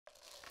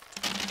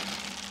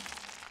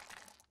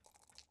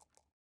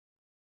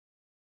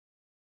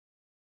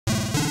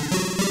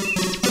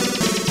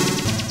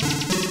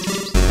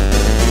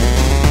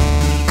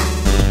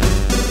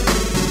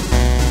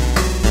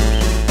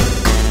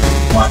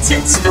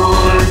What's in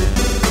store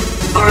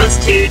for us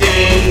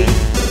today?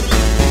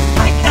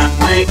 I can't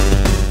wait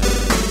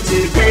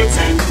to dance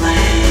and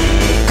play.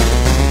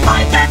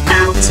 Climb that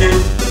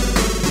mountain,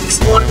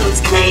 explore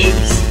those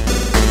caves,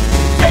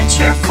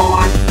 venture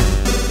forth.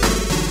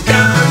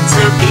 Going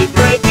to be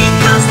brave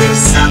because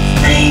there's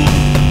something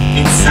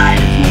inside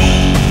of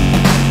me.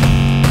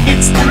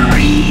 It's the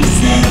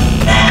reason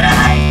that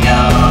I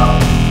go.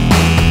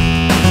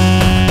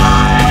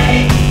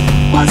 I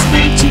was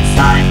made to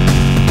fight,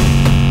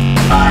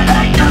 but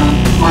I don't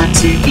want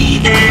to be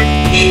their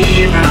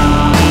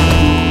hero.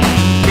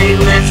 They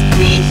left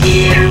me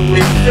here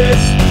with this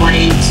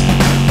weight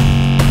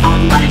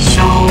on my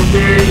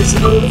shoulders,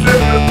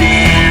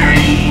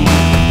 overbearing.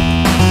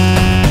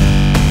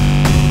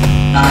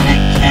 But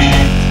it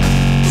can't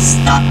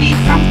stop me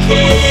from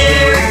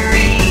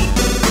caring.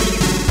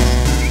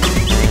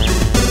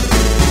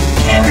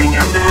 Caring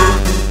about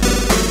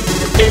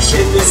the fish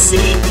in the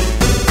sea,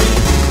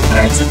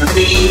 birds and the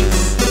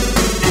bees,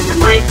 and the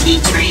mighty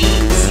trees.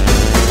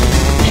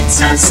 It's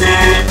so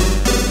sad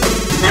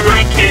that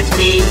I can't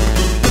be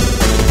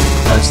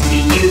close to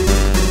you,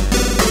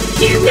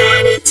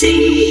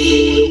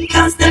 humanity.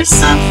 'Cause there's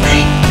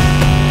something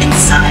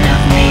inside of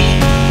me.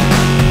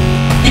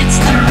 It's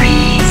the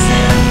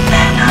reason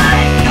that I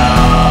go.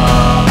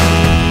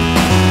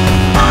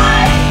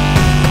 I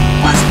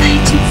was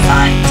made to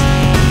fight,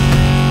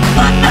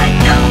 but I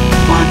don't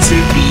want to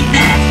be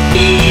that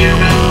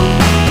hero.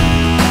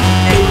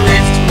 They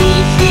left me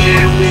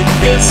here with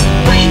this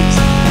weight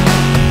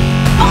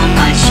on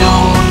my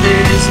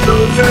shoulders,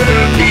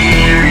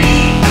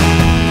 overbearing.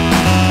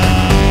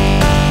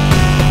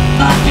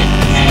 But it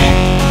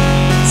can't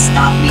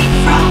stop me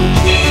from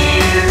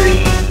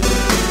caring.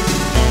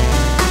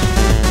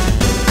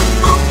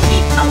 I'll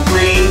keep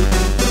away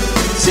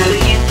so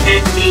you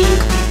can be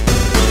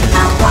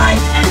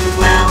alive and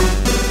well.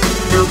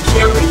 No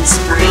killing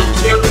spree,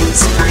 killing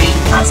spree.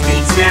 Must be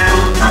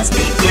down,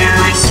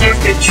 my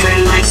circuitry,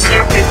 my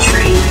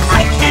circuitry.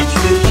 I can't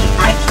be,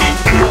 I can't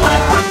do what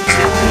I want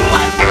to be,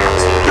 I want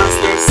to. 'Cause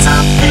there's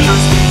something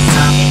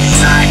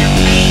inside of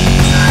me.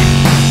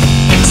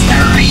 It's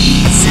the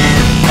reason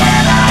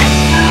that I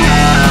go.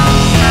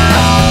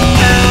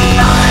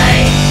 I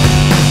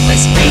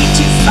was made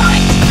to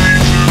fight.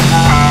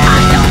 I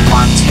don't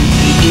want to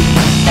be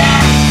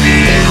that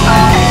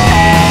hero.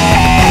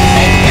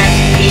 They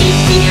left me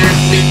here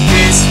with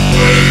this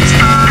weight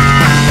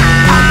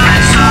on my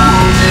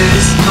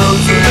shoulders,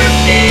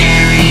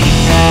 overbearing.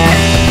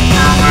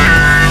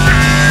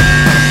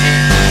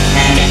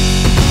 Let it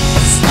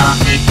stop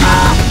me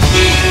from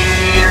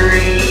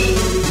caring.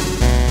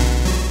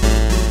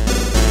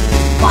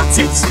 What's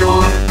in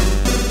store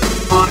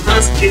for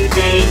us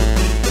today?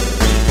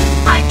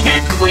 I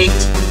can't wait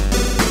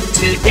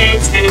to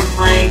dance and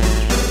play.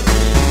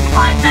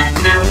 Climb that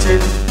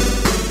mountain,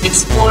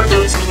 explore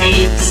those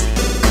caves,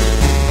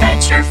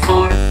 venture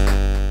forth.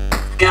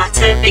 Got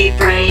to be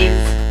brave.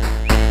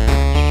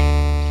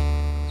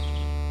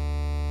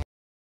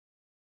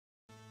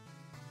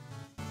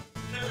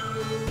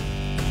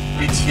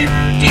 Which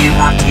hero do you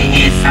want to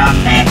hear from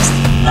next?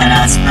 Let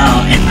us know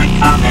in the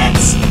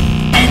comments.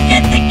 And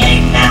get the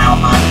game now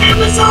on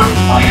Amazon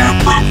or your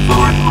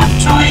platform of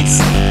choice.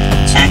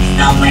 Check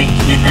the link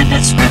in the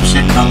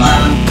description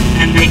below,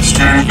 and make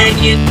sure that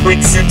you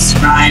click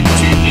subscribe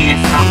to hear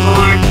from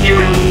more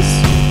heroes.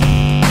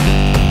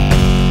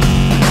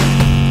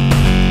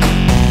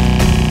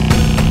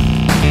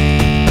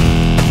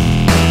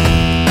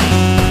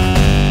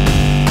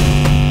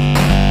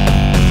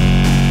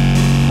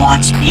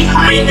 Watch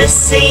behind the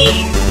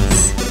scenes